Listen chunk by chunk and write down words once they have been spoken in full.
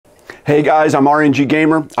Hey guys, I'm RNG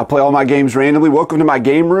Gamer. I play all my games randomly. Welcome to my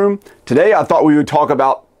game room. Today I thought we would talk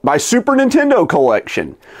about my Super Nintendo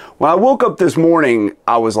collection. When I woke up this morning,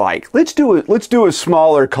 I was like, let's do a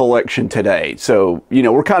smaller collection today. So, you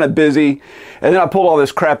know, we're kind of busy. And then I pulled all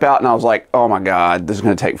this crap out and I was like, oh my God, this is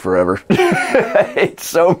going to take forever. It's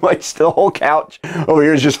so much. The whole couch over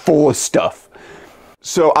here is just full of stuff.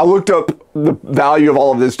 So I looked up the value of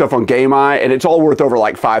all of this stuff on GameEye, and it's all worth over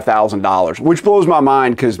like $5,000, which blows my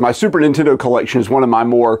mind because my Super Nintendo collection is one of my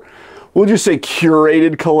more, we'll just say,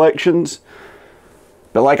 curated collections.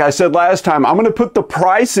 But like I said last time, I'm going to put the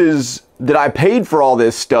prices that I paid for all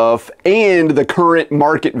this stuff and the current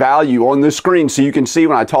market value on the screen so you can see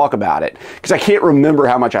when I talk about it. Because I can't remember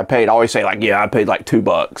how much I paid. I always say like, yeah, I paid like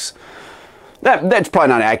 $2. That's probably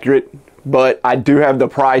not accurate. But I do have the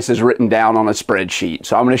prices written down on a spreadsheet,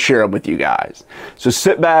 so I'm going to share them with you guys. So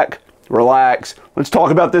sit back, relax, let's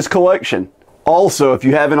talk about this collection. Also, if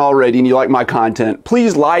you haven't already and you like my content,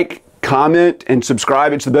 please like, comment, and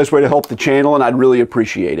subscribe. It's the best way to help the channel, and I'd really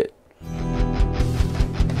appreciate it.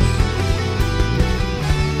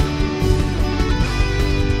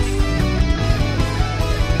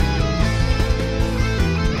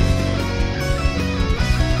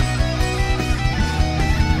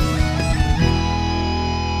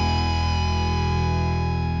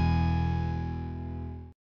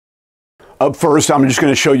 Up first, I'm just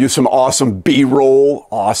going to show you some awesome B-roll.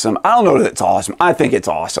 Awesome. I don't know that it's awesome. I think it's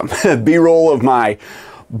awesome. B-roll of my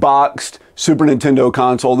boxed Super Nintendo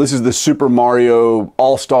console. This is the Super Mario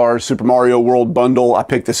All-Star Super Mario World Bundle. I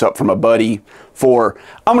picked this up from a buddy for,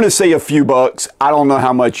 I'm going to say a few bucks. I don't know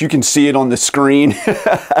how much. You can see it on the screen,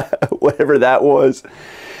 whatever that was.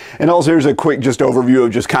 And also here's a quick just overview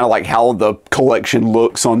of just kind of like how the collection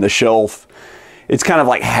looks on the shelf. It's kind of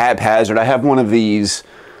like haphazard. I have one of these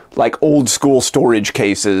like old school storage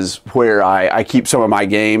cases where I keep some of my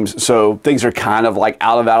games, so things are kind of like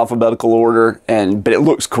out of alphabetical order, but it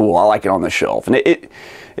looks cool. I like it on the shelf, and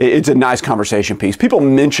it's a nice conversation piece. People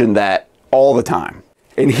mention that all the time.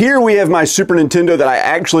 And here we have my Super Nintendo that I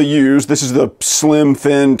actually use. This is the slim,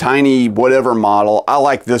 thin, tiny, whatever model. I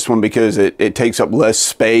like this one because it takes up less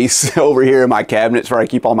space over here in my cabinets where I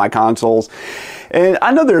keep all my consoles. And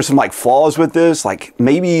I know there's some like flaws with this, like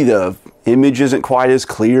maybe the image isn't quite as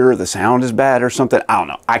clear, the sound is bad or something. I don't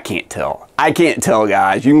know. I can't tell. I can't tell,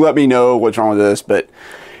 guys. You can let me know what's wrong with this, but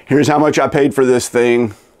here's how much I paid for this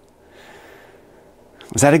thing.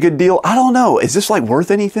 Was that a good deal? I don't know. Is this like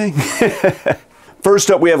worth anything?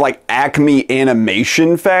 First up, we have like Acme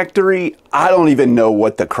Animation Factory. I don't even know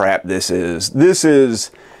what the crap this is. This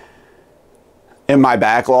is in my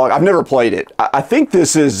backlog. I've never played it. I think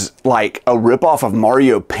this is like a ripoff of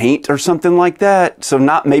Mario Paint or something like that. So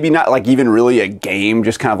maybe not like even really a game,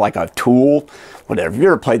 just kind of like a tool. Whatever. If you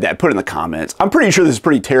ever played that, put it in the comments. I'm pretty sure this is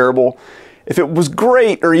pretty terrible. If it was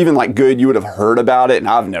great or even like good, you would have heard about it, and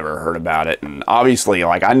I've never heard about it. And obviously,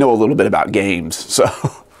 like, I know a little bit about games, so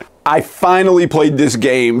I finally played this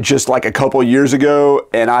game just like a couple years ago,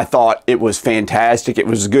 and I thought it was fantastic. It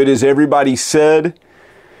was as good as everybody said.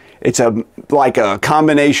 It's like a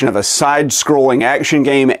combination of a side-scrolling action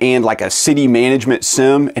game and like a city management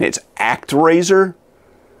sim, and it's ActRaiser.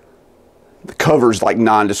 The cover's like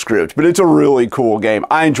nondescript, but it's a really cool game.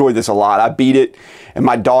 I enjoyed this a lot. I beat it, and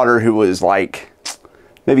my daughter, who was like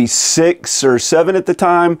maybe 6 or 7 at the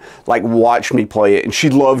time, like watched me play it, and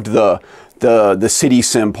she loved the city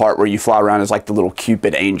sim part where you fly around as like the little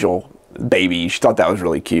Cupid angel baby. She thought that was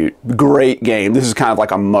really cute. Great game. This is kind of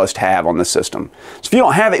like a must-have on the system. So if you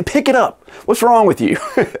don't have it, pick it up. What's wrong with you?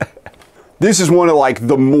 This is one of like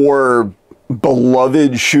the more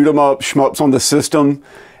beloved shoot 'em up shmups on the system,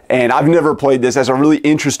 and I've never played this. It has a really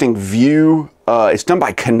interesting view. It's done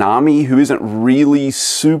by Konami, who isn't really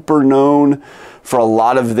super known for a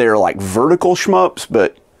lot of their like vertical shmups,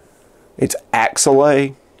 but it's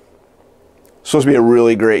Axelay. Supposed to be a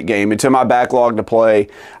really great game. It's in my backlog to play.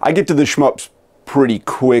 I get to the shmups pretty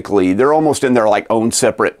quickly. They're almost in their like own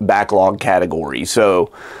separate backlog category.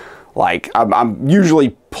 So like I'm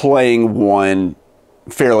usually playing one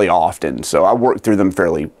fairly often. So I work through them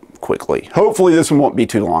fairly quickly. Hopefully this one won't be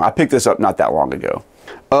too long. I picked this up not that long ago.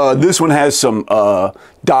 This one has some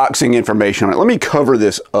doxing information on it. Let me cover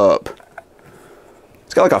this up.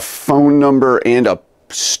 It's got like a phone number and a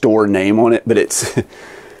store name on it, but it's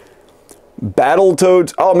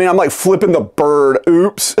Battletoads. Oh man, I'm like flipping the bird.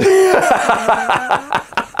 Oops.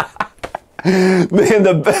 Man,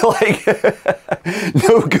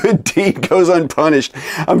 no good deed goes unpunished.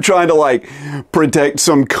 I'm trying to like protect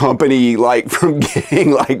some company like from getting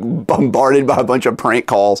like bombarded by a bunch of prank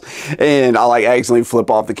calls, and I like accidentally flip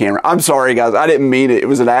off the camera. I'm sorry guys, I didn't mean it. It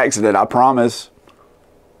was an accident, I promise.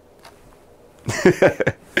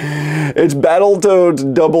 It's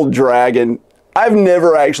Battletoads Double Dragon. I've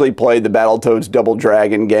never actually played the Battletoads Double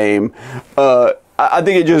Dragon game. I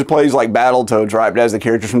think it just plays like Battletoads, right? But it has the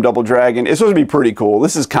characters from Double Dragon. It's supposed to be pretty cool.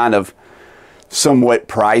 This is kind of somewhat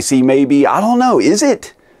pricey, maybe. I don't know. Is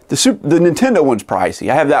it? The Nintendo one's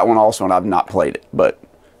pricey. I have that one also, and I've not played it. But,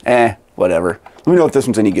 whatever. Let me know if this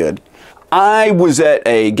one's any good. I was at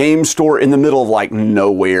a game store in the middle of, like,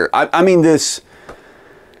 nowhere. I mean, this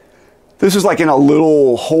is like in a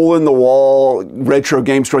little hole-in-the-wall retro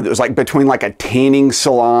game store that was like between like a tanning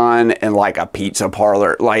salon and like a pizza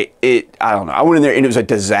parlor. Like I don't know. I went in there and it was a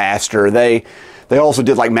disaster. They also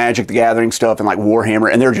did like Magic the Gathering stuff and like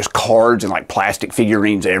Warhammer, and there were just cards and like plastic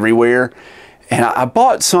figurines everywhere. And I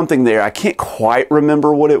bought something there. I can't quite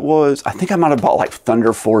remember what it was. I think I might have bought like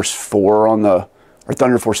Thunder Force 4 or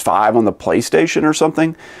Thunder Force 5 on the PlayStation or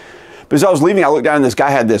something. But as I was leaving, I looked down and this guy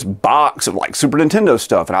had this box of like Super Nintendo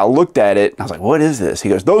stuff, and I looked at it and I was like, what is this? He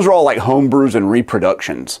goes, those are all like homebrews and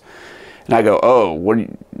reproductions. And I go, oh, what are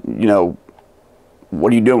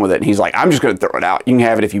you doing with it? And he's like, I'm just going to throw it out. You can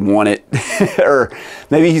have it if you want it. Or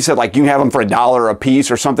maybe he said like, you can have them for $1 a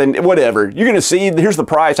piece or something, whatever. You're going to see, here's the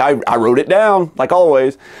price. I wrote it down like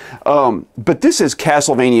always. But this is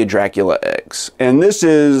Castlevania Dracula X. And this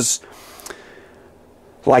is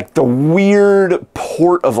like the weird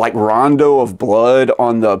port of like Rondo of Blood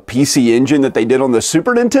on the PC Engine that they did on the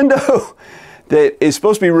Super Nintendo that is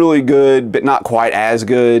supposed to be really good, but not quite as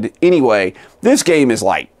good. Anyway, this game is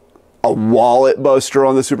like a wallet buster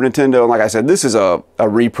on the Super Nintendo. And like I said, this is a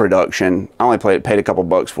reproduction. I only paid a couple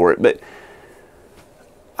bucks for it, but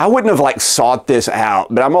I wouldn't have like sought this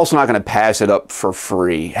out, but I'm also not going to pass it up for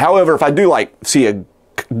free. However, if I do like see a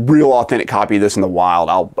real authentic copy of this in the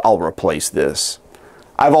wild, I'll replace this.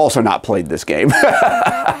 I've also not played this game.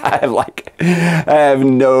 I have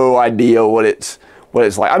no idea what it's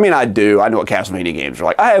like. I mean, I do. I know what Castlevania games are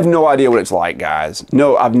like. I have no idea what it's like, guys.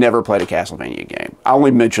 No, I've never played a Castlevania game. I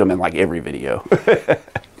only mention them in like every video.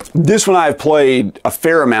 This one I've played a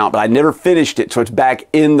fair amount, but I never finished it, so it's back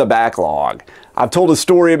in the backlog. I've told a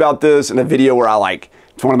story about this in a video where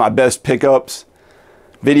it's one of my best pickups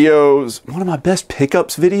videos. One of my best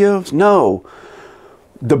pickups videos? No.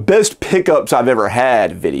 The best pickups I've ever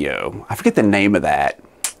had video. I forget the name of that.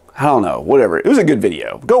 I don't know, whatever. It was a good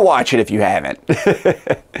video. Go watch it if you haven't.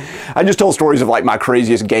 I just told stories of like my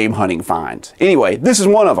craziest game hunting finds. Anyway, this is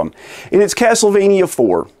one of them. And it's Castlevania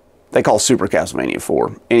 4. They call Super Castlevania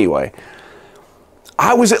 4. Anyway,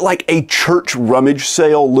 I was at like a church rummage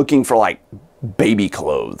sale looking for like baby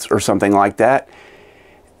clothes or something like that.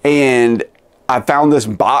 And I found this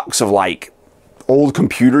box of like old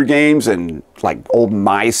computer games and like old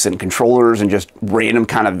mice and controllers and just random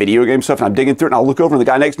kind of video game stuff. And I'm digging through it and I look over and the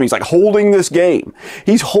guy next to me, he's like holding this game.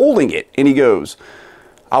 He's holding it and he goes,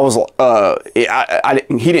 he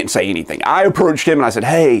didn't say anything. I approached him and I said,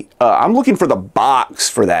 hey, I'm looking for the box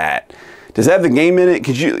for that. Does that have the game in it?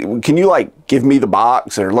 Can you like give me the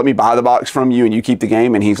box or let me buy the box from you and you keep the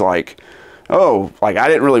game? And he's like, oh, like I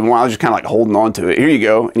didn't really want, I was just kind of like holding on to it. Here you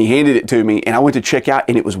go. And he handed it to me and I went to check out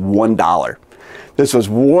and it was $1. This was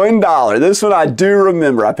 $1. This one I do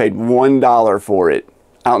remember. I paid $1 for it.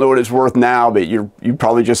 I don't know what it's worth now, but you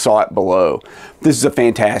probably just saw it below. This is a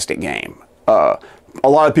fantastic game. A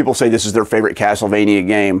lot of people say this is their favorite Castlevania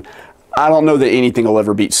game. I don't know that anything will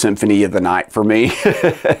ever beat Symphony of the Night for me.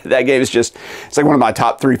 That game is just, it's like one of my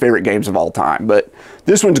top 3 favorite games of all time. But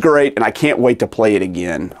this one's great, and I can't wait to play it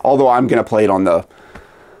again. Although I'm going to play it on the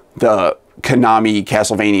Konami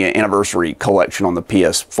Castlevania Anniversary Collection on the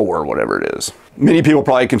PS4 or whatever it is. Many people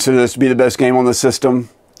probably consider this to be the best game on the system.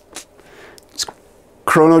 It's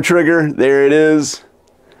Chrono Trigger. There it is.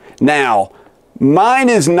 Now, mine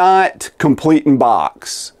is not complete in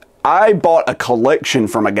box. I bought a collection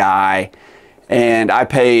from a guy and I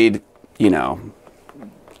paid, a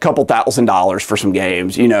couple $1,000s for some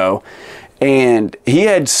games, and he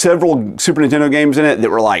had several Super Nintendo games in it that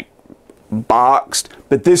were like boxed,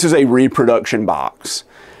 but this is a reproduction box.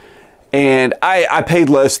 And I paid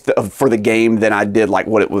less for the game than I did like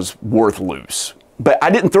what it was worth loose. But I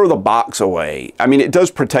didn't throw the box away. I mean, it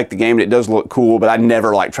does protect the game and it does look cool, but I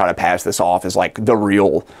never like try to pass this off as like the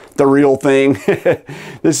real thing.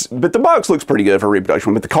 But the box looks pretty good for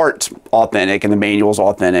reproduction, but the cart's authentic and the manual's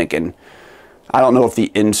authentic, and I don't know if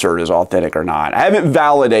the insert is authentic or not. I haven't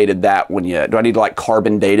validated that one yet. Do I need to like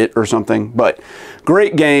carbon date it or something? But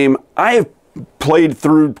great game. I have played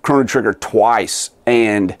through Chrono Trigger twice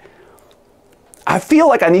and I feel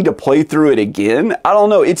like I need to play through it again. I don't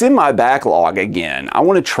know. It's in my backlog again. I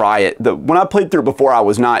want to try it. When I played through it before, I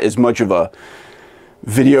was not as much of a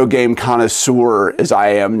video game connoisseur as I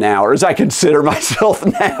am now, or as I consider myself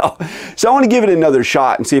now. So I want to give it another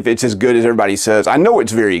shot and see if it's as good as everybody says. I know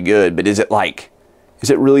it's very good, but is it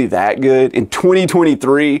really that good? In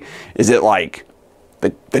 2023, is it like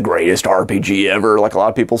the greatest RPG ever, like a lot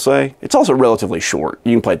of people say? It's also relatively short.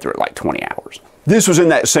 You can play through it like 20 hours. This was in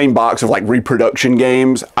that same box of like reproduction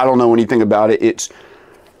games. I don't know anything about it. It's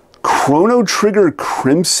Chrono Trigger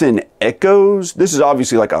Crimson Echoes. This is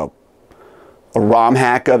obviously like a ROM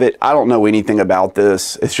hack of it. I don't know anything about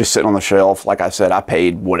this. It's just sitting on the shelf. Like I said, I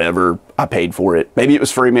paid whatever I paid for it. Maybe it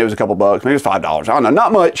was free, maybe it was a couple bucks, maybe it was $5. I don't know,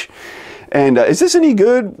 not much. And is this any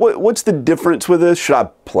good? What's the difference with this? Should I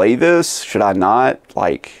play this? Should I not?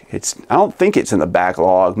 Like, I don't think it's in the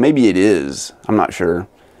backlog. Maybe it is. I'm not sure.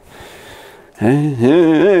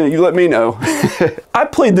 You let me know. I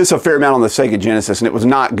played this a fair amount on the Sega Genesis and it was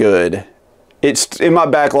not good. It's in my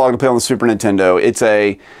backlog to play on the Super Nintendo.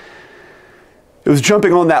 It was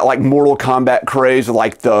jumping on that like Mortal Kombat craze with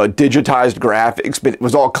like the digitized graphics, but it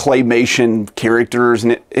was all claymation characters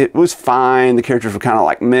and it was fine. The characters were kind of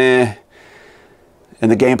like meh. And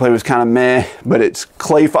the gameplay was kind of meh, but it's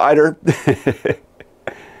Clay Fighter.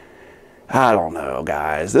 I don't know,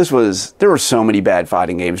 guys. There were so many bad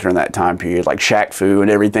fighting games during that time period, like Shaq Fu and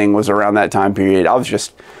everything was around that time period. I was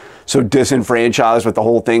just so disenfranchised with the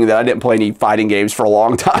whole thing that I didn't play any fighting games for a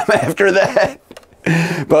long time after that.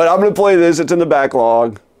 But I'm going to play this. It's in the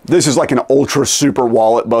backlog. This is like an ultra super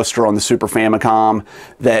wallet buster on the Super Famicom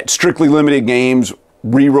that Strictly Limited Games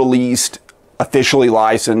re-released, officially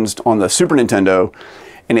licensed on the Super Nintendo,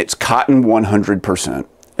 and it's cotton 100%.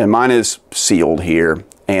 And mine is sealed here.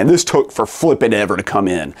 And this took for flippin' ever to come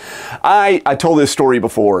in. I told this story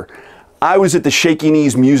before. I was at the Shaky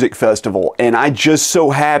Knees Music Festival, and I just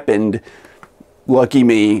so happened, lucky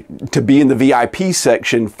me, to be in the VIP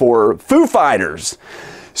section for Foo Fighters.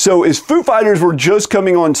 So as Foo Fighters were just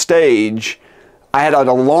coming on stage, I had an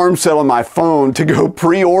alarm set on my phone to go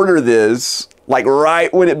pre-order this, like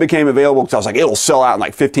right when it became available, because I was like, it'll sell out in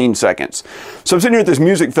like 15 seconds. So I'm sitting here at this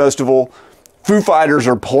music festival, Foo Fighters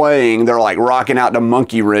are playing, they're like rocking out to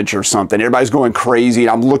Monkey Wrench or something. Everybody's going crazy,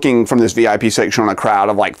 and I'm looking from this VIP section on a crowd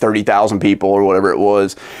of like 30,000 people or whatever it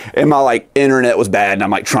was, and my like internet was bad, and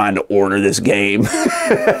I'm like trying to order this game.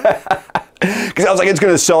 Because I was like, it's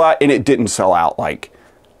gonna sell out, and it didn't sell out like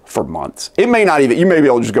for months. It may not even, you may be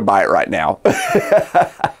able to just go buy it right now.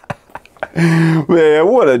 Man,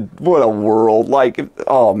 what a world. Like,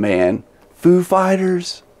 oh man, Foo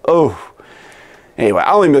Fighters, oh. Anyway,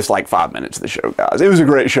 I only missed like 5 minutes of the show, guys. It was a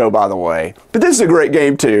great show, by the way. But this is a great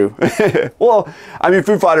game, too. Well, I mean,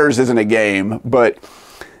 Foo Fighters isn't a game, but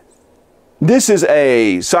this is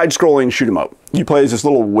a side-scrolling shoot-'em-up. You play as this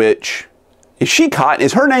little witch. Is she Cotton?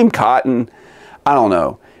 Is her name Cotton? I don't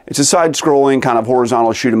know. It's a side-scrolling kind of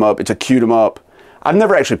horizontal shoot-'em-up. It's a cute-'em-up. I've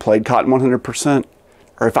never actually played Cotton 100%.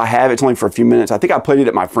 Or if I have, it's only for a few minutes. I think I played it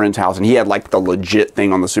at my friend's house, and he had like the legit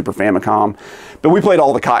thing on the Super Famicom. But we played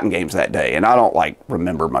all the Cotton games that day, and I don't like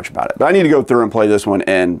remember much about it. But I need to go through and play this one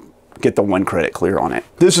and get the 1 credit clear on it.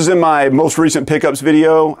 This is in my most recent pickups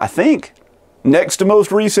video, I think. Next to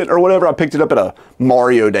most recent or whatever. I picked it up at a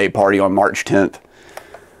Mario Day party on March 10th.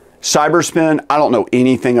 Cyberspin, I don't know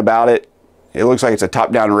anything about it. It looks like it's a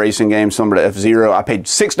top-down racing game similar to F-Zero. I paid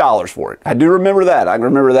 $6 for it. I do remember that. I can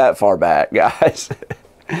remember that far back, guys.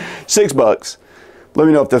 $6. Let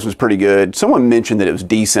me know if this was pretty good. Someone mentioned that it was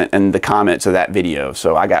decent in the comments of that video,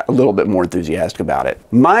 so I got a little bit more enthusiastic about it.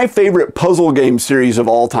 My favorite puzzle game series of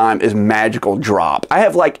all time is Magical Drop. I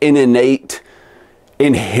have like an innate,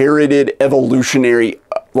 inherited, evolutionary,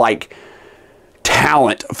 like,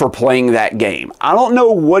 talent for playing that game. I don't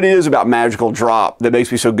know what it is about Magical Drop that makes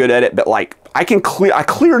me so good at it, but like, I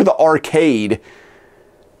cleared the arcade.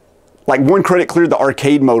 Like 1 credit cleared the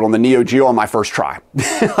arcade mode on the Neo Geo on my first try.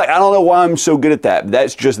 Like, I don't know why I'm so good at that. But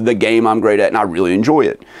that's just the game I'm great at, and I really enjoy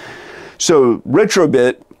it. So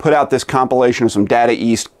Retrobit put out this compilation of some Data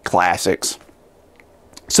East classics.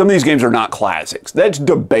 Some of these games are not classics. That's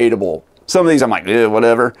debatable. Some of these I'm like, eh,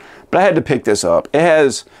 whatever. But I had to pick this up. It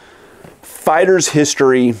has Fighter's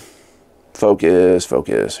History. Focus,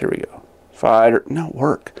 here we go.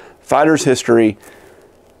 Fighter's History.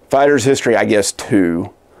 Fighter's History, I guess,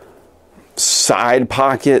 2. Side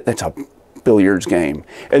Pocket, that's a billiards game.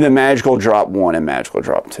 And then Magical Drop 1 and Magical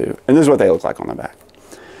Drop 2. And this is what they look like on the back.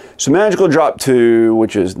 So Magical Drop 2,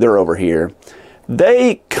 which is, they're over here,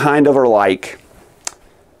 they kind of are like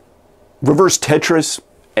reverse Tetris.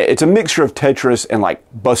 It's a mixture of Tetris and like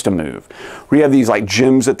Bust a Move, where you have these like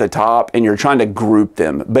gems at the top and you're trying to group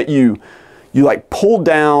them, but you like pull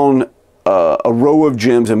down a row of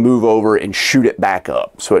gems and move over and shoot it back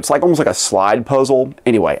up. So it's like almost like a slide puzzle.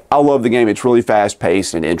 Anyway, I love the game. It's really fast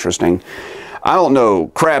paced and interesting. I don't know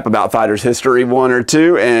crap about Fighter's History 1 or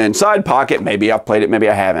 2, and Side Pocket, maybe I've played it, maybe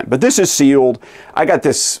I haven't. But this is sealed. I got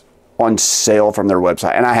this on sale from their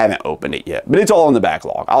website, and I haven't opened it yet. But it's all in the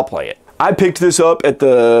backlog. I'll play it. I picked this up at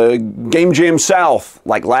the Game Jam South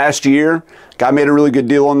like last year. Guy made a really good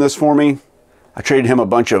deal on this for me. I traded him a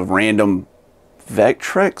bunch of random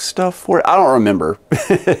Vectrex stuff for it. I don't remember.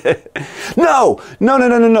 No.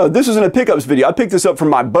 This isn't a pickups video. I picked this up from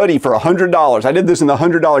my buddy for $100. I did this in the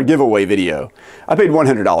 $100 giveaway video. I paid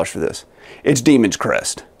 $100 for this. It's Demon's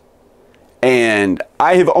Crest. And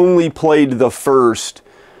I have only played the first,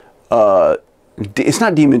 it's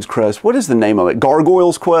not Demon's Crest. What is the name of it?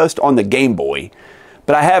 Gargoyle's Quest on the Game Boy.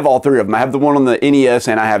 But I have all three of them. I have the one on the NES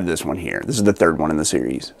and I have this one here. This is the third one in the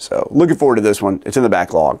series. So looking forward to this one. It's in the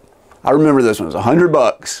backlog. I remember this one. It was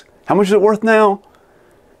 $100. How much is it worth now?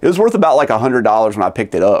 It was worth about like $100 when I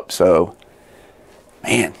picked it up. So,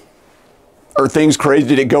 man, are things crazy?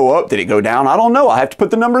 Did it go up? Did it go down? I don't know. I have to put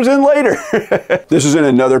the numbers in later. This is in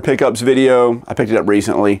another pickups video. I picked it up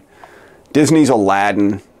recently. Disney's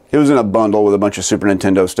Aladdin. It was in a bundle with a bunch of Super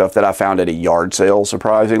Nintendo stuff that I found at a yard sale,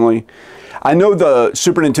 surprisingly. I know the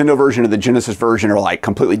Super Nintendo version and the Genesis version are like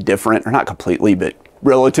completely different, or not completely, but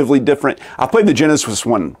relatively different. I played the Genesis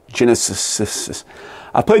one.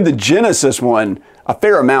 I played the Genesis one a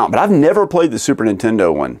fair amount, but I've never played the Super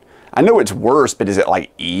Nintendo one. I know it's worse, but is it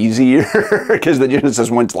like easier? Because the Genesis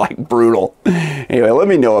one's like brutal. Anyway, let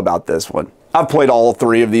me know about this one. I've played all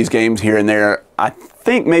three of these games here and there. I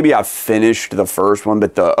think maybe I finished the first one,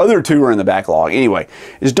 but the other two are in the backlog. Anyway,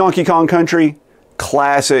 it's Donkey Kong Country,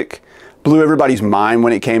 classic. Blew everybody's mind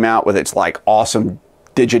when it came out with its like awesome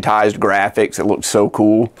digitized graphics. It looked so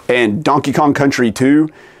cool. And Donkey Kong Country 2,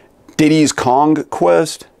 Diddy's Kong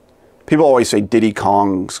Quest. People always say Diddy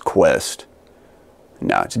Kong's Quest.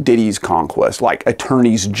 No, it's Diddy's Conquest, like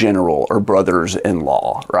attorneys general or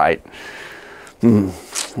brothers-in-law, right? Ooh,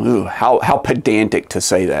 how pedantic to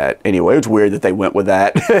say that. Anyway, it's weird that they went with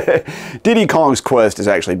that. Diddy Kong's Quest is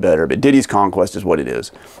actually better, but Diddy's Conquest is what it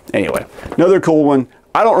is. Anyway, another cool one.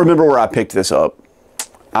 I don't remember where I picked this up.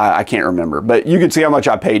 I can't remember, but you can see how much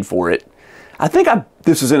I paid for it. I think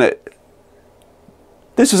this is in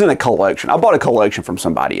a collection. I bought a collection from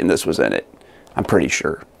somebody and this was in it. I'm pretty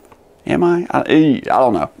sure. Am I? I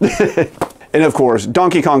don't know. And of course,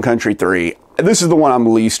 Donkey Kong Country 3. This is the one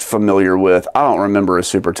I'm least familiar with. I don't remember a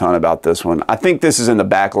super ton about this one. I think this is in the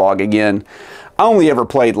backlog again. I only ever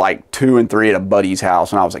played like 2 and 3 at a buddy's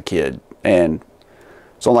house when I was a kid. And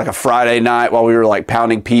it's on like a Friday night while we were like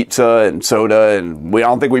pounding pizza and soda, and I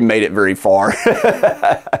don't think we made it very far.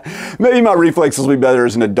 Maybe my reflexes will be better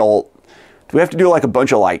as an adult. Do we have to do like a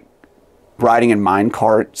bunch of like riding in mine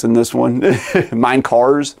carts in this one? Mine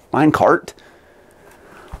cars? Mine cart?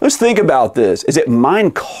 Let's think about this. Is it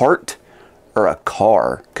mine cart or a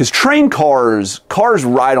car? Because cars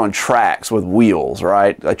ride on tracks with wheels,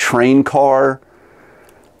 right? A train car,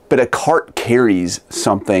 but a cart carries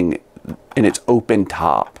something in its open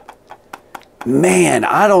top. Man,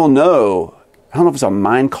 I don't know. I don't know if it's a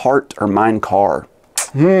mine cart or mine car.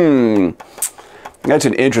 That's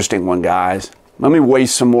an interesting one, guys. Let me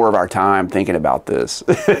waste some more of our time thinking about this.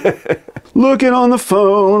 Looking on the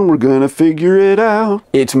phone, we're gonna figure it out.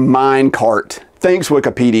 It's mine cart. Thanks,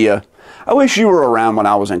 Wikipedia. I wish you were around when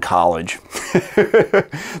I was in college.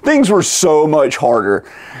 Things were so much harder.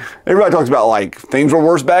 Everybody talks about like, things were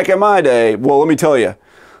worse back in my day. Well, let me tell you,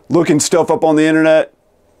 looking stuff up on the internet,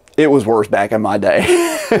 it was worse back in my day.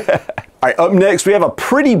 All right, up next, we have a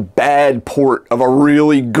pretty bad port of a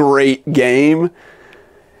really great game.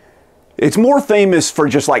 It's more famous for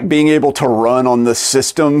just like being able to run on the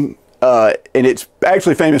system, and it's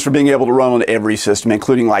actually famous for being able to run on every system,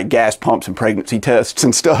 including like gas pumps and pregnancy tests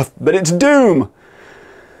and stuff, but it's Doom.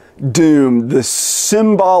 Doom, the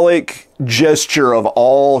symbolic gesture of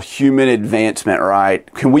all human advancement,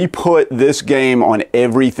 right? Can we put this game on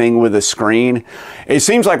everything with a screen? It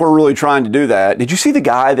seems like we're really trying to do that. Did you see the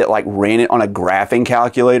guy that like ran it on a graphing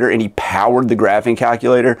calculator and he powered the graphing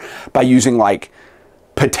calculator by using like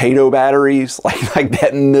potato batteries, like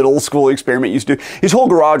that middle school experiment used to do? His whole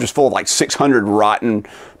garage was full of like 600 rotten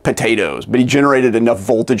potatoes, but he generated enough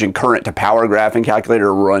voltage and current to power a graphing calculator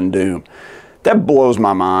to run Doom. That blows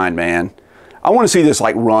my mind, man. I want to see this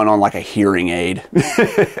like run on like a hearing aid.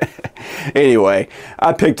 Anyway,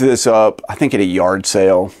 I picked this up, I think at a yard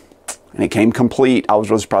sale, and it came complete. I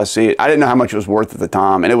was really surprised to see it. I didn't know how much it was worth at the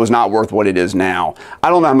time, and it was not worth what it is now.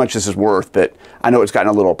 I don't know how much this is worth, but I know it's gotten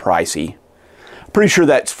a little pricey. Pretty sure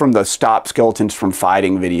that's from the Stop Skeletons from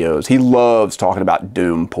Fighting videos. He loves talking about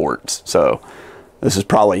Doom ports. So this is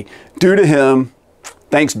probably due to him.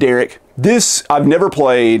 Thanks, Derek. This I've never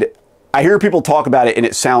played. I hear people talk about it and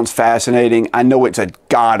it sounds fascinating. I know it's a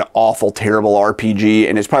god-awful, terrible RPG,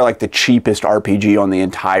 and it's probably like the cheapest RPG on the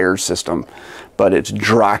entire system. But it's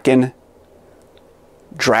Draken.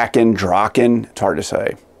 It's hard to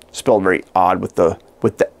say. Spelled very odd with the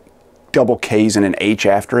double K's and an H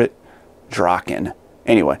after it. Draken.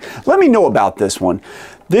 Anyway, let me know about this one.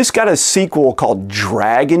 This got a sequel called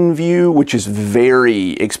Dragon View, which is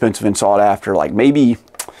very expensive and sought after, like maybe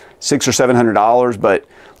 $600 or $700, but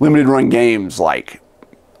Limited Run Games like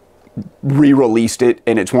re-released it,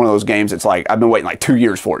 and it's one of those games that's like I've been waiting like 2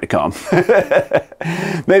 years for it to come.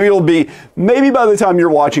 maybe by the time you're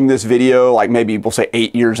watching this video, like maybe we'll say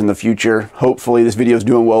 8 years in the future. Hopefully this video is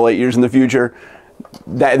doing well 8 years in the future.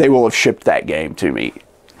 That they will have shipped that game to me.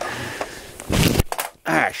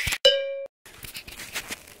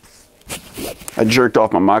 I jerked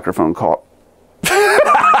off my microphone cord.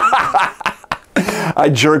 I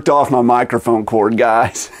jerked off my microphone cord,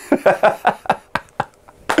 guys.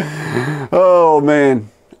 Oh, man.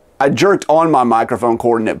 I jerked on my microphone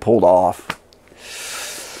cord and it pulled off.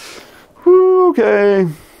 Whew, okay.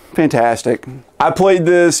 Fantastic. I played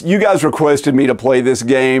this. You guys requested me to play this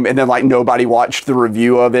game, and then like nobody watched the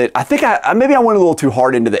review of it. I think maybe I went a little too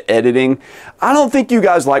hard into the editing. I don't think you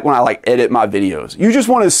guys like when I like edit my videos. You just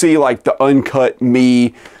want to see like the uncut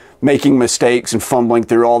me making mistakes and fumbling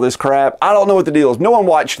through all this crap. I don't know what the deal is. No one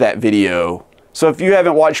watched that video. So if you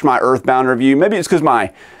haven't watched my Earthbound review, maybe it's because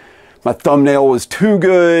my thumbnail was too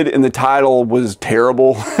good and the title was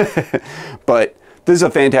terrible. But this is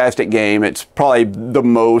a fantastic game. It's probably the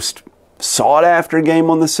most sought after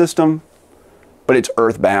game on the system, but it's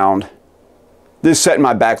Earthbound. This set in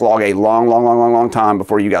my backlog a long time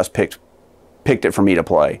before you guys picked it for me to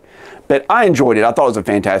play. But I enjoyed it. I thought it was a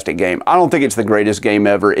fantastic game. I don't think it's the greatest game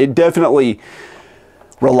ever. It definitely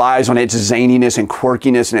relies on its zaniness and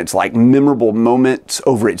quirkiness and its like memorable moments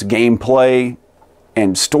over its gameplay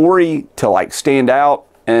and story to like stand out.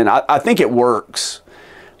 And I think it works.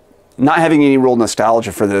 Not having any real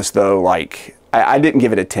nostalgia for this though, like I didn't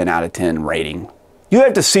give it a 10 out of 10 rating. You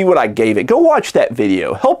have to see what I gave it. Go watch that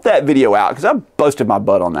video. Help that video out because I busted my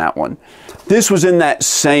butt on that one. This was in that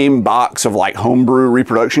same box of like homebrew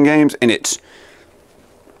reproduction games, and it's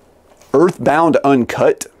Earthbound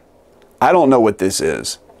Uncut. I don't know what this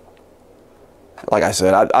is. Like I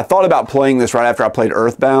said, I thought about playing this right after I played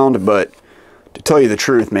Earthbound, but to tell you the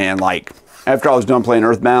truth, man, like after I was done playing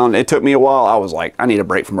Earthbound, it took me a while. I was like, I need a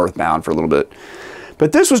break from Earthbound for a little bit.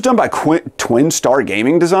 But this was done by Twin Star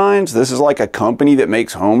Gaming Designs. This is like a company that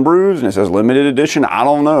makes homebrews, and it says limited edition. I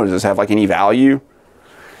don't know. Does this have like any value?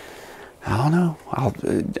 I don't know.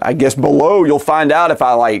 I guess below you'll find out if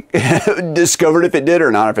I like discovered if it did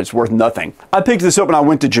or not, if it's worth nothing. I picked this up when I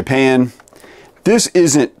went to Japan. This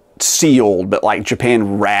isn't sealed, but like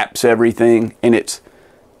Japan wraps everything, and it's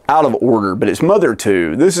out of order, but it's Mother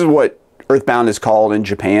 2. This is what Earthbound is called in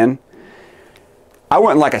Japan. I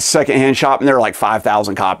went in like a secondhand shop and there were like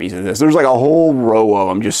 5,000 copies of this. There's like a whole row of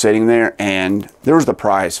them just sitting there, and there was the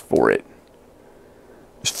price for it.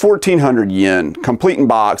 It's 1,400 yen, complete in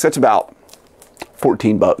box. That's about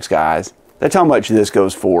 14 bucks, guys. That's how much this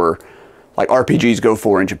goes for, like RPGs go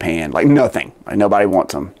for in Japan. Like nothing. Like nobody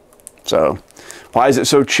wants them. So why is it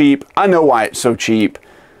so cheap? I know why it's so cheap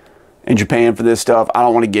in Japan for this stuff. I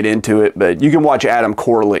don't want to get into it, but you can watch Adam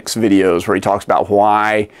Korlick's videos where he talks about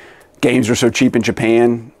why games are so cheap in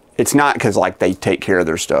Japan. It's not because like they take care of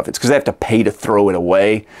their stuff. It's because they have to pay to throw it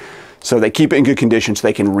away. So they keep it in good condition so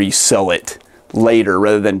they can resell it later,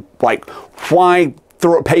 rather than like, why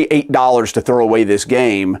pay $8 to throw away this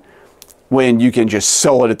game when you can just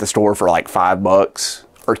sell it at the store for like $5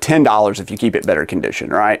 or $10 if you keep it better condition,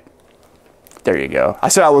 right? There you go. I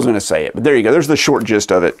said I wasn't going to say it, but there you go. There's the short gist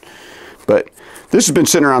of it. But this has been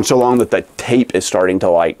sitting around so long that the tape is starting to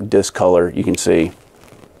like discolor. You can see.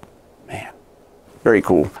 Man, very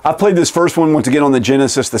cool. I played this first one once again on the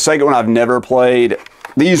Genesis. The second one I've never played.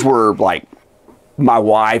 These were like my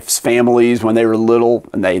wife's families when they were little,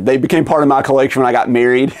 and they became part of my collection when I got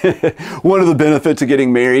married. One of the benefits of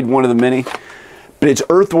getting married, one of the many. But it's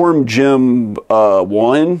Earthworm Jim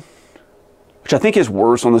 1, which I think is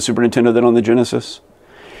worse on the Super Nintendo than on the Genesis.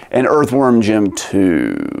 And Earthworm Jim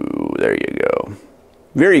 2, there you go.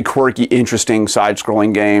 Very quirky, interesting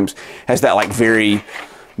side-scrolling games. Has that like very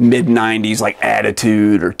mid-90s like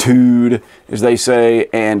attitude, or tude, as they say.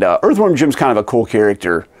 And Earthworm Jim's kind of a cool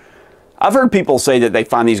character. I've heard people say that they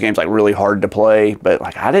find these games like really hard to play, but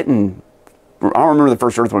like I don't remember the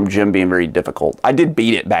first Earthworm Jim being very difficult. I did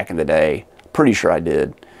beat it back in the day, Pretty sure I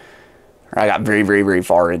did. I got very, very, very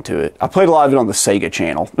far into it. I played a lot of it on the Sega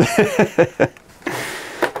channel.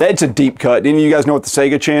 That's a deep cut. Any of you guys know what the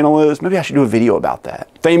Sega channel is? Maybe I should do a video about that.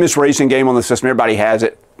 Famous racing game on the system. Everybody has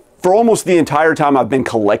it. For almost the entire time I've been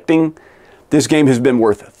collecting, this game has been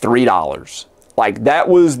worth $3. Like, that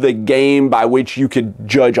was the game by which you could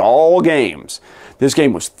judge all games. This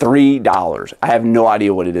game was $3. I have no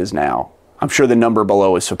idea what it is now. I'm sure the number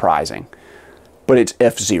below is surprising. But it's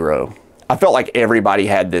F-Zero. I felt like everybody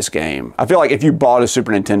had this game. I feel like if you bought a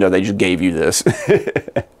Super Nintendo, they just gave you this.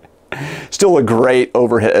 Still a great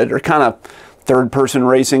overhead or kind of third-person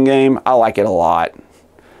racing game. I like it a lot.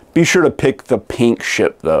 Be sure to pick the pink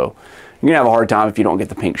ship, though. You're going to have a hard time if you don't get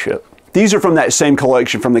the pink ship. These are from that same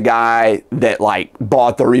collection from the guy that, like,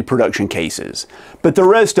 bought the reproduction cases. But the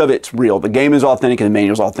rest of it's real. The game is authentic and the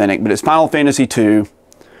manual's authentic. But it's Final Fantasy II,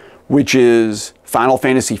 which is Final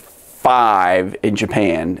Fantasy V in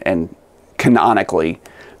Japan, and canonically.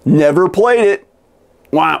 Never played it.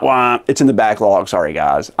 Wah, wah. It's in the backlog. Sorry,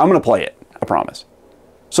 guys. I'm going to play it. I promise.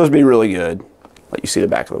 It's supposed to be really good. Let you see the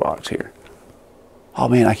back of the box here. Oh,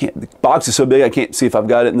 man, I can't. The box is so big, I can't see if I've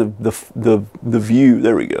got it in the view.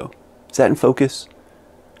 There we go. Is that in focus?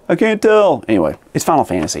 I can't tell. Anyway, it's Final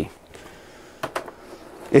Fantasy.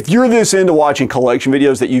 If you're this into watching collection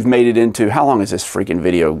videos that you've made it into, how long has this freaking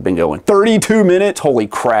video been going? 32 minutes? Holy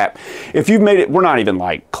crap. If you've made it, we're not even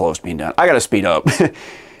like close to being done. I got to speed up.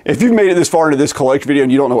 If you've made it this far into this collection video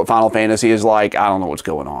and you don't know what Final Fantasy is like, I don't know what's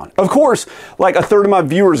going on. Of course, like a third of my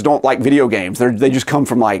viewers don't like video games. They just come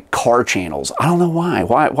from like car channels. I don't know why.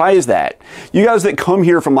 Why is that? You guys that come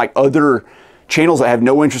here from like other channels that have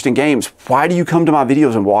no interest in games, why do you come to my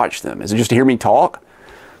videos and watch them? Is it just to hear me talk?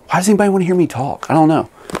 Why does anybody want to hear me talk? I don't know.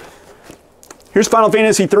 Here's Final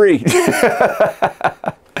Fantasy III.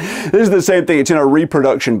 This is the same thing. It's in a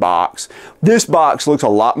reproduction box. This box looks a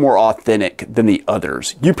lot more authentic than the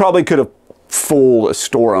others. You probably could have fooled a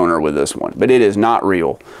store owner with this one, but it is not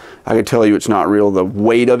real. I can tell you it's not real. The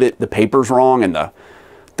weight of it, the paper's wrong, and the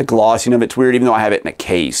glossing of it's weird. Even though I have it in a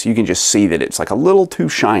case, you can just see that it's like a little too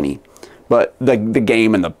shiny. But the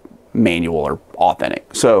game and the manual are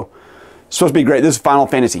authentic. So it's supposed to be great. This is Final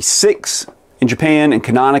Fantasy VI in Japan and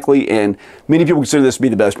canonically, and many people consider this to be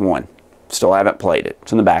the best one. Still haven't played it.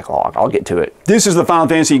 It's in the backlog. I'll get to it. This is the Final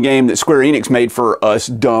Fantasy game that Square Enix made for us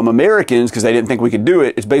dumb Americans because they didn't think we could do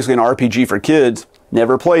it. It's basically an RPG for kids.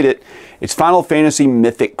 Never played it. It's Final Fantasy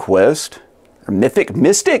Mythic Quest. Or Mystic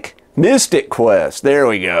Quest. There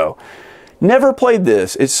we go. Never played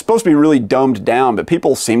this. It's supposed to be really dumbed down, but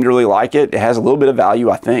people seem to really like it. It has a little bit of value,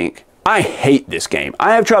 I think. I hate this game.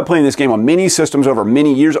 I have tried playing this game on many systems over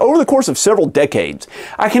many years, over the course of several decades.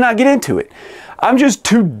 I cannot get into it. I'm just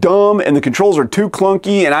too dumb and the controls are too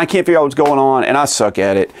clunky and I can't figure out what's going on and I suck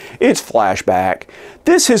at it. It's Flashback.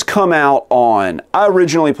 This has come out on, I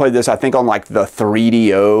originally played this I think on like the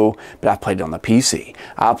 3DO, but I've played it on the PC.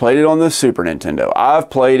 I've played it on the Super Nintendo. I've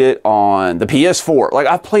played it on the PS4. Like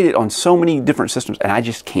I've played it on so many different systems and I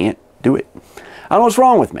just can't do it. I don't know what's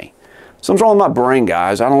wrong with me. Something's wrong with my brain,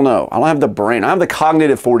 guys. I don't know. I don't have the brain. I have the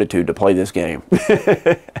cognitive fortitude to play this game.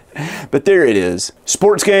 But there it is.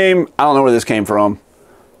 Sports game. I don't know where this came from.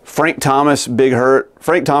 Frank Thomas, Big Hurt.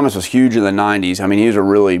 Frank Thomas was huge in the 90s. I mean, he was a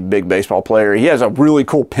really big baseball player. He has a really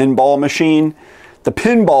cool pinball machine. The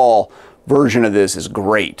pinball version of this is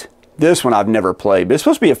great. This one I've never played, but it's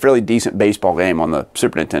supposed to be a fairly decent baseball game on the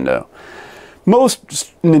Super Nintendo. Most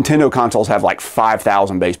Nintendo consoles have like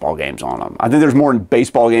 5,000 baseball games on them. I think there's more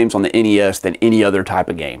baseball games on the NES than any other type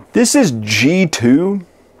of game. This is G2.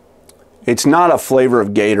 It's not a flavor of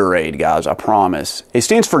Gatorade, guys, I promise. It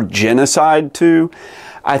stands for Genocide 2.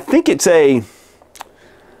 I think it's a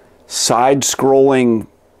side-scrolling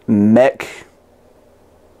mech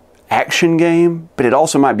action game, but it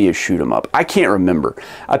also might be a shoot 'em up. I can't remember.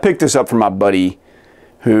 I picked this up from my buddy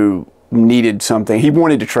who needed something. He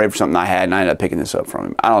wanted to trade for something I had, and I ended up picking this up from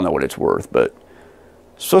him. I don't know what it's worth, but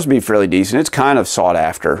it's supposed to be fairly decent. It's kind of sought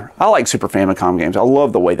after. I like Super Famicom games. I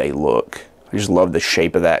love the way they look. I just love the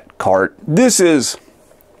shape of that cart. This is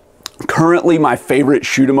currently my favorite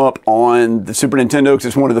shoot 'em up on the Super Nintendo because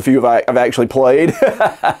it's one of the few I've actually played.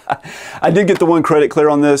 I did get the one credit clear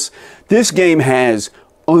on this. This game has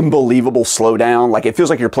unbelievable slowdown. Like it feels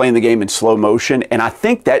like you're playing the game in slow motion, and I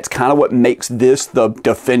think that's kind of what makes this the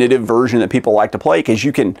definitive version that people like to play, because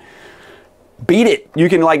you can beat it. You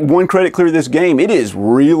can like one credit clear this game. It is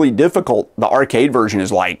really difficult. The arcade version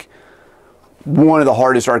is like one of the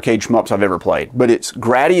hardest arcade shmups I've ever played, but it's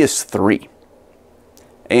Gradius 3.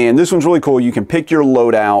 And this one's really cool. You can pick your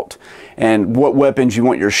loadout and what weapons you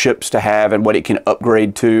want your ships to have and what it can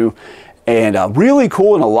upgrade to. And really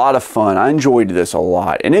cool and a lot of fun. I enjoyed this a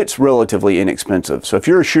lot, and it's relatively inexpensive. So if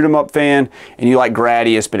you're a shoot 'em up fan and you like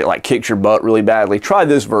Gradius, but it like kicks your butt really badly, try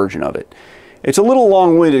this version of it. It's a little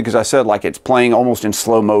long-winded because I said like it's playing almost in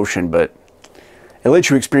slow motion, but it lets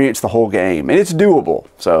you experience the whole game, and it's doable.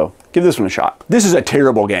 So give this one a shot. This is a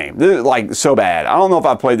terrible game. This is like so bad. I don't know if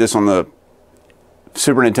I played this on the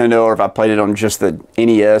Super Nintendo or if I played it on just the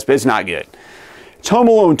NES, but it's not good. It's Home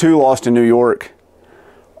Alone 2 Lost in New York.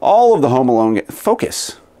 All of the Home Alone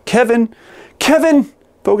focus. Kevin,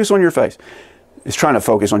 focus on your face. It's trying to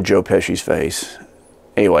focus on Joe Pesci's face.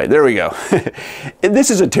 Anyway, there we go. This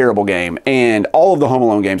is a terrible game, and all of the Home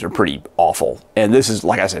Alone games are pretty awful. And this is,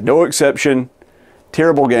 like I said, no exception.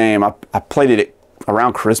 Terrible game. I played it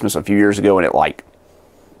around Christmas a few years ago, and it like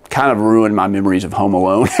kind of ruined my memories of Home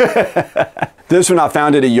Alone. This one I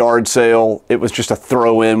found at a yard sale. It was just a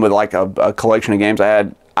throw-in with like a collection of games I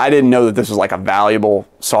had. I didn't know that this was like a valuable,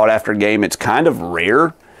 sought-after game. It's kind of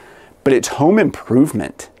rare, but it's Home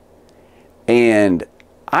Improvement. And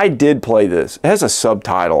I did play this. It has a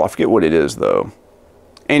subtitle. I forget what it is, though.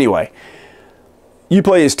 Anyway, you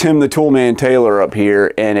play as Tim the Toolman Taylor up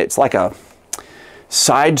here, and it's like a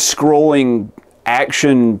side-scrolling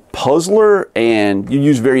action puzzler, and you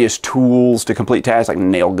use various tools to complete tasks like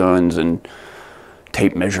nail guns and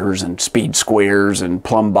tape measures and speed squares and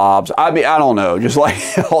plumb bobs. I mean, I don't know, just like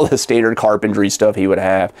all the standard carpentry stuff he would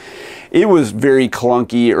have. It was very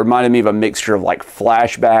clunky. It reminded me of a mixture of like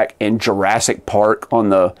Flashback and Jurassic Park on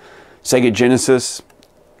the Sega Genesis.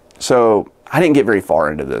 So I didn't get very far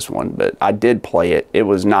into this one, but I did play it. It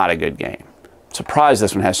was not a good game. Surprised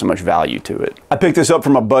this one has so much value to it. I picked this up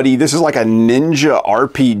from a buddy. This is like a ninja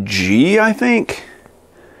RPG, I think.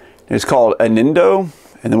 It's called Anindo.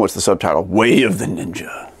 And then what's the subtitle? Way of the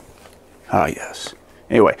Ninja. Ah, yes.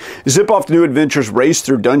 Anyway, zip off to new adventures, race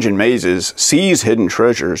through dungeon mazes, seize hidden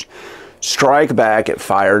treasures, strike back at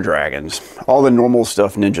fire dragons. All the normal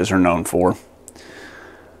stuff ninjas are known for.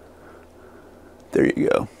 There you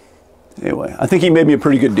go. Anyway, I think he made me a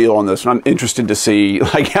pretty good deal on this, and I'm interested to see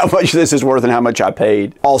like how much this is worth and how much I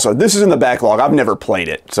paid. Also, this is in the backlog. I've never played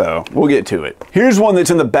it, so we'll get to it. Here's one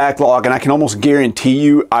that's in the backlog, and I can almost guarantee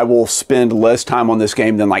you I will spend less time on this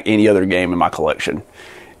game than like any other game in my collection.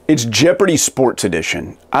 It's Jeopardy Sports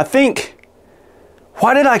Edition. I think,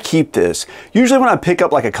 why did I keep this? Usually when I pick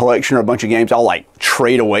up like a collection or a bunch of games, I'll like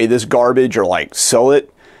trade away this garbage or like sell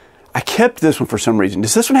it. I kept this one for some reason.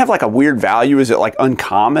 Does this one have like a weird value? Is it like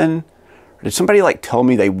uncommon? Did somebody like tell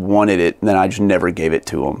me they wanted it and then I just never gave it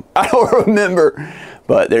to them? I don't remember,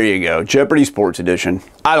 but there you go. Jeopardy Sports Edition.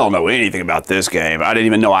 I don't know anything about this game. I didn't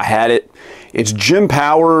even know I had it. It's Jim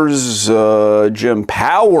Power's, Jim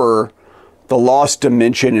Power, The Lost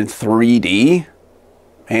Dimension in 3D.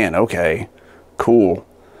 Man, okay, cool.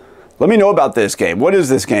 Let me know about this game. What is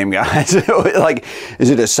this game, guys? Like, is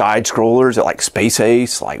it a side scroller? Is it like Space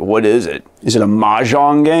Ace? Like, what is it? Is it a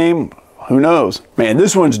Mahjong game? Who knows? Man,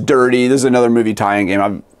 this one's dirty. This is another movie tie-in game.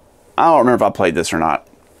 I don't remember if I played this or not.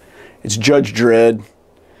 It's Judge Dredd.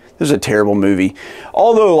 This is a terrible movie.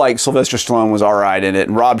 Although, like, Sylvester Stallone was all right in it,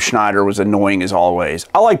 and Rob Schneider was annoying as always.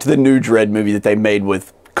 I liked the new Dredd movie that they made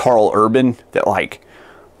with Carl Urban that, like,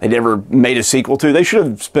 they never made a sequel to. They should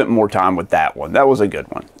have spent more time with that one. That was a good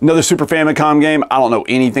one. Another Super Famicom game. I don't know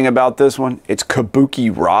anything about this one. It's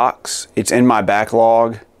Kabuki Rocks. It's in my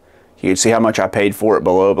backlog. You can see how much I paid for it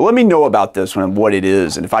below, but let me know about this one and what it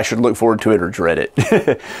is and if I should look forward to it or dread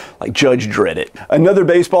it. Like Judge Dredd it. Another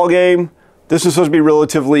baseball game. This is supposed to be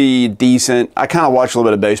relatively decent. I kind of watched a little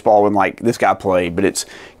bit of baseball when like this guy played, but it's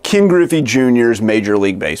Ken Griffey Jr.'s Major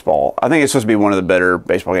League Baseball. I think it's supposed to be one of the better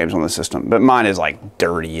baseball games on the system, but mine is like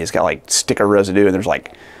dirty. It's got like sticker residue and there's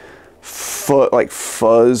like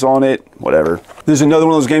fuzz on it, whatever. There's another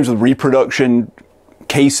one of those games with reproduction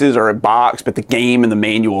cases or a box, but the game and the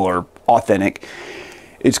manual are authentic.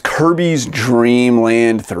 It's Kirby's Dream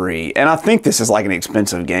Land 3, and I think this is like an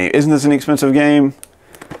expensive game. Isn't this an expensive game?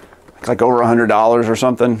 It's like over $100 or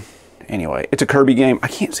something. Anyway, it's a Kirby game. I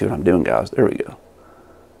can't see what I'm doing, guys. There we go.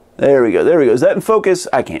 There we go. There we go. Is that in focus?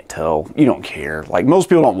 I can't tell. You don't care. Like, most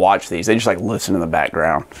people don't watch these. They just like listen in the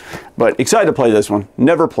background. But excited to play this one.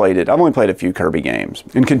 Never played it. I've only played a few Kirby games.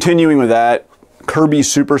 And continuing with that, Kirby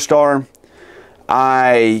Superstar.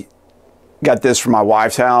 I got this from my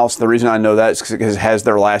wife's house. The reason I know that is because it has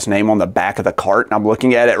their last name on the back of the cart, and I'm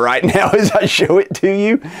looking at it right now as I show it to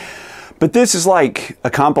you. But this is like a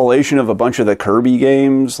compilation of a bunch of the Kirby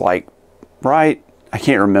games, like, right? I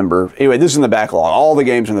can't remember. Anyway, this is in the backlog. All the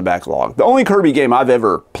games are in the backlog. The only Kirby game I've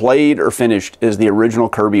ever played or finished is the original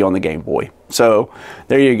Kirby on the Game Boy. So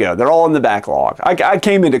there you go. They're all in the backlog. I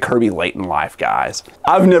came into Kirby late in life, guys.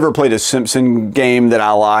 I've never played a Simpson game that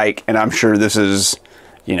I like, and I'm sure this is,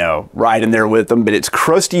 you know, right in there with them, but it's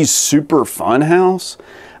Krusty's Super Fun House.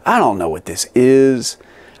 I don't know what this is.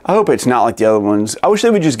 I hope it's not like the other ones. I wish they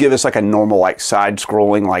would just give us like a normal like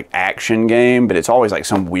side-scrolling like action game, but it's always like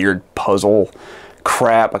some weird puzzle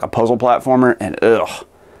crap, like a puzzle platformer, and ugh.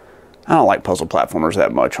 I don't like puzzle platformers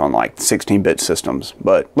that much on like 16-bit systems,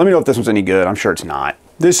 but let me know if this one's any good. I'm sure it's not.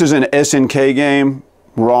 This is an SNK game.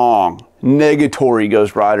 Wrong. Negatory,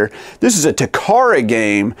 Ghost Rider. This is a Takara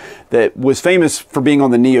game that was famous for being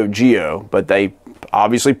on the Neo Geo, but they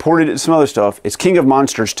obviously ported it to some other stuff. It's King of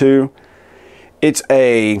Monsters 2. It's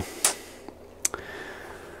a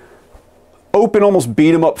open, almost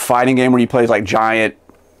beat-em-up fighting game where you play like giant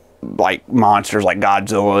like monsters like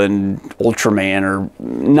Godzilla and Ultraman, or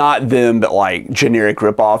not them, but like generic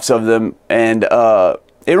ripoffs of them. And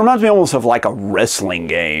it reminds me almost of like a wrestling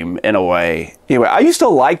game in a way. Anyway, I used to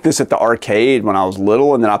like this at the arcade when I was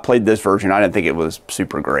little, and then I played this version. I didn't think it was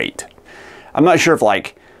super great. I'm not sure if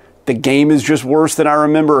like the game is just worse than I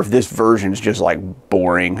remember, or if this version is just like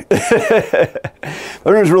boring. It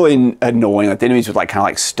was really annoying. Like the enemies would like kind of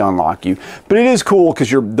like stun lock you, but it is cool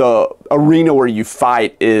because the arena where you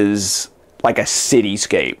fight is like a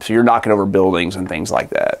cityscape, so you're knocking over buildings and things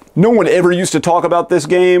like that. No one ever used to talk about this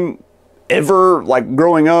game ever, like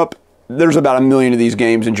growing up. There's about 1 million of these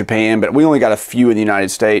games in Japan, but we only got a few in the United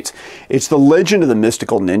States. It's The Legend of the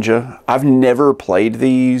Mystical Ninja. I've never played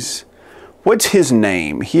these. What's his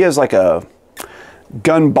name? He has like a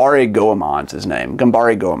Gunbare Goemon's his name.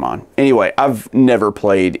 Gunbare Goemon. Anyway, I've never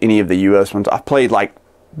played any of the US ones. I've played like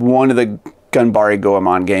one of the Gunbare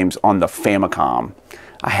Goemon games on the Famicom.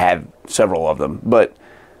 I have several of them, but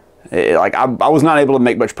like I was not able to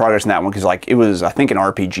make much progress in that one because like it was, I think, an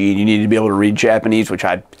RPG and you needed to be able to read Japanese, which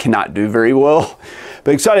I cannot do very well.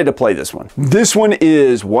 But excited to play this one. This one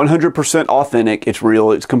is 100% authentic. It's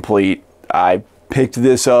real. It's complete. I picked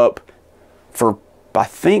this up for, I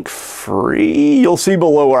think, free. You'll see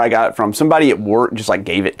below where I got it from. Somebody at work just like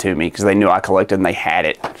gave it to me because they knew I collected and they had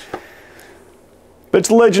it. But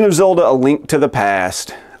it's Legend of Zelda: A Link to the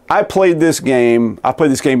Past. I played this game. I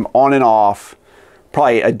played this game on and off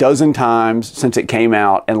probably a dozen times since it came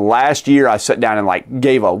out. And last year I sat down and like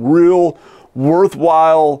gave a real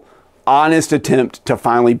worthwhile, honest attempt to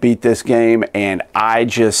finally beat this game. And I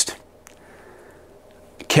just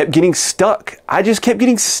kept getting stuck. I just kept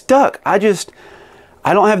getting stuck. I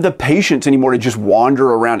don't have the patience anymore to just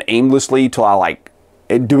wander around aimlessly till I like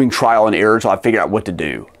doing trial and error till I figure out what to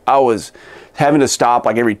do. I was having to stop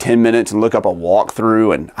like every 10 minutes and look up a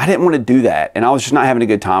walkthrough, and I didn't want to do that. And I was just not having a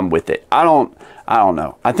good time with it. I don't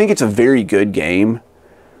know. I think it's a very good game.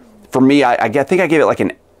 For me, I think I gave it like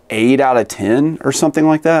an 8 out of 10 or something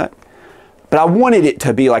like that. But I wanted it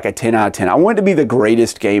to be like a 10 out of 10. I wanted it to be the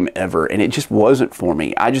greatest game ever, and it just wasn't for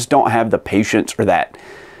me. I just don't have the patience or that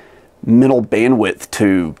mental bandwidth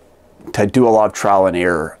to do a lot of trial and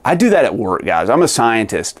error. I do that at work, guys. I'm a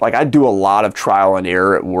scientist. Like, I do a lot of trial and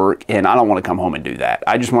error at work, and I don't want to come home and do that.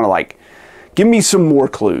 I just want to, like, give me some more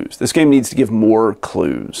clues. This game needs to give more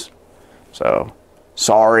clues. So,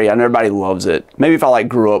 sorry. I know everybody loves it. Maybe if I, like,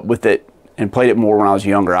 grew up with it and played it more when I was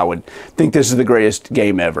younger, I would think this is the greatest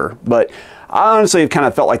game ever. But I honestly have kind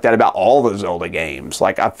of felt like that about all the Zelda games.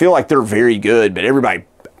 Like, I feel like they're very good, but everybody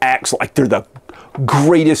acts like they're the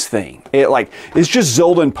greatest thing. It's just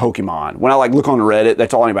Zelda and Pokemon. When I like look on Reddit,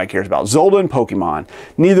 that's all anybody cares about. Zelda and Pokemon,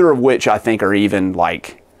 neither of which I think are even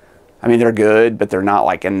like, I mean, they're good, but they're not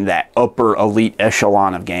like in that upper elite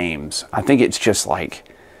echelon of games. I think it's just like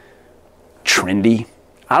trendy.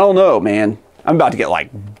 I don't know, man. I'm about to get like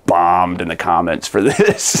bombed in the comments for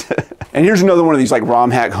this. And here's another one of these like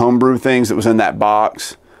ROM hack homebrew things that was in that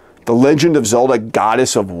box. The Legend of Zelda: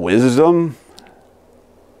 Goddess of Wisdom.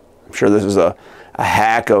 I'm sure this is a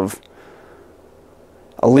hack of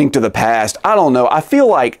A Link to the Past. I don't know. I feel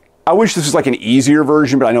like, I wish this was like an easier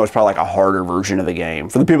version, but I know it's probably like a harder version of the game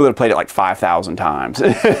for the people that have played it like 5,000 times.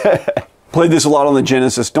 Played this a lot on the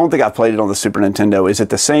Genesis. Don't think I've played it on the Super Nintendo. Is it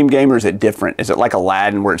the same game or is it different? Is it like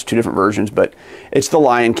Aladdin where it's 2 different versions? But it's The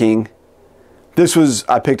Lion King. This was,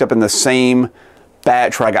 I picked up in the same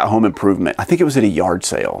batch where I got Home Improvement. I think it was at a yard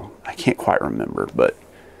sale. I can't quite remember, but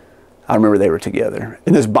I remember they were together.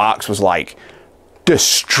 And this box was like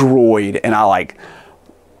destroyed, and I like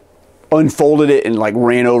unfolded it and like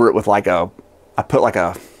ran over it with like I put like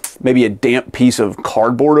maybe a damp piece of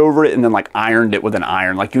cardboard over it and then like ironed it with an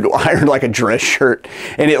iron, like you'd iron like a dress shirt,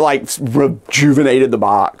 and it like rejuvenated the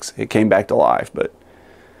box. It came back to life. But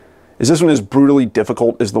Is this one as brutally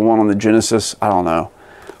difficult as the one on the Genesis? I don't know.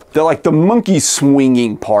 The monkey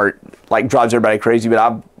swinging part like drives everybody crazy, but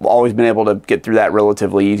I've always been able to get through that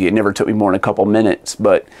relatively easy. It never took me more than a couple minutes,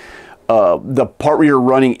 but the part where you're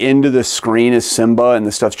running into the screen as Simba and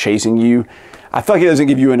the stuff's chasing you, I feel like it doesn't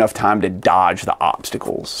give you enough time to dodge the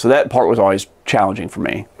obstacles. So that part was always challenging for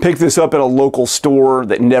me. Picked this up at a local store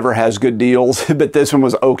that never has good deals, but this one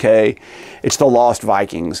was okay. It's the Lost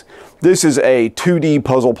Vikings. This is a 2D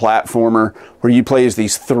puzzle platformer where you play as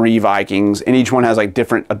these 3 Vikings, and each one has like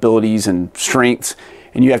different abilities and strengths,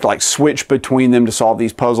 and you have to like switch between them to solve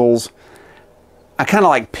these puzzles. I kind of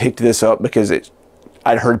like picked this up because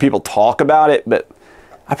I'd heard people talk about it, but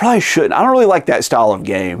I probably shouldn't. I don't really like that style of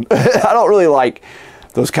game. I don't really like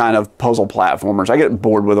those kind of puzzle platformers. I get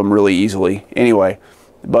bored with them really easily. Anyway,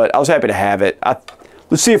 but I was happy to have it.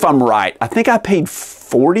 Let's see if I'm right. I think I paid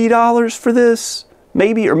 $40 for this,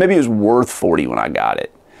 maybe, or maybe it was worth $40 when I got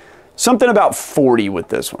it. Something about $40 with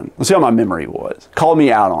this one. Let's see how my memory was. Call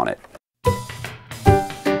me out on it.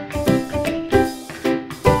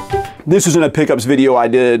 This isn't a pickups video I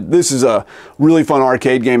did. This is a really fun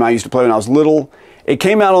arcade game I used to play when I was little. It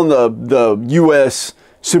came out on the US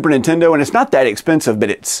Super Nintendo, and it's not that expensive,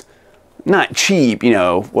 but it's not cheap, you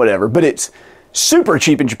know, whatever. But it's super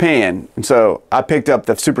cheap in Japan. And so I picked up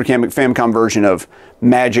the Super Famicom version of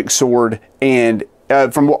Magic Sword, and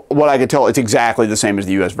from what I could tell, it's exactly the same as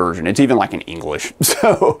the US version. It's even like in English.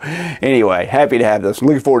 So anyway, happy to have this. I'm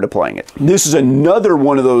looking forward to playing it. This is another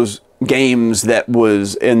one of those games that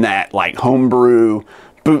was in that like homebrew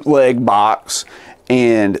bootleg box.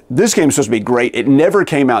 And this game is supposed to be great. It never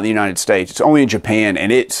came out in the United States. It's only in Japan,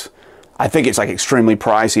 and I think it's like extremely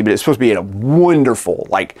pricey, but it's supposed to be a wonderful,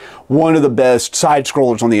 like one of the best side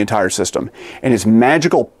scrollers on the entire system. And it's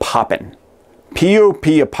Magical Poppin'.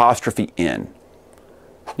 P-O-P'-N.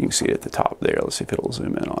 You can see it at the top there. Let's see if it'll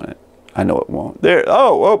zoom in on it. I know it won't. There.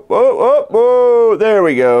 Oh, there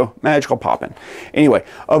we go. Magical Poppin'. Anyway,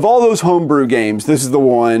 of all those homebrew games, this is the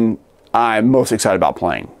one I'm most excited about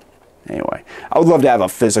playing. Anyway, I would love to have a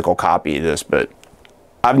physical copy of this, but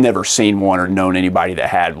I've never seen one or known anybody that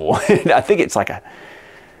had one. I think it's like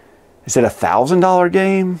is it $1,000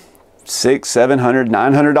 game? $600, $700,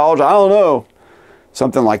 $900? I don't know.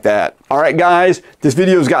 Something like that. All right, guys, this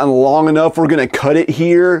video's gotten long enough. We're going to cut it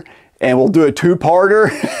here, and we'll do a 2-parter.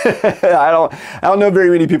 I don't know very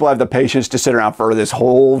many people have the patience to sit around for this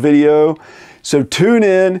whole video. So tune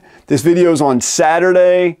in. This video is on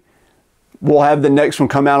Saturday. We'll have the next one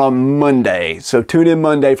come out on Monday. So tune in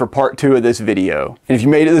Monday for part 2 of this video. And if you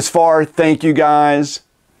made it this far, thank you guys.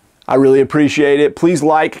 I really appreciate it. Please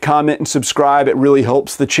like, comment, and subscribe. It really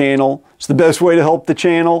helps the channel. It's the best way to help the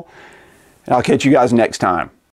channel. And I'll catch you guys next time.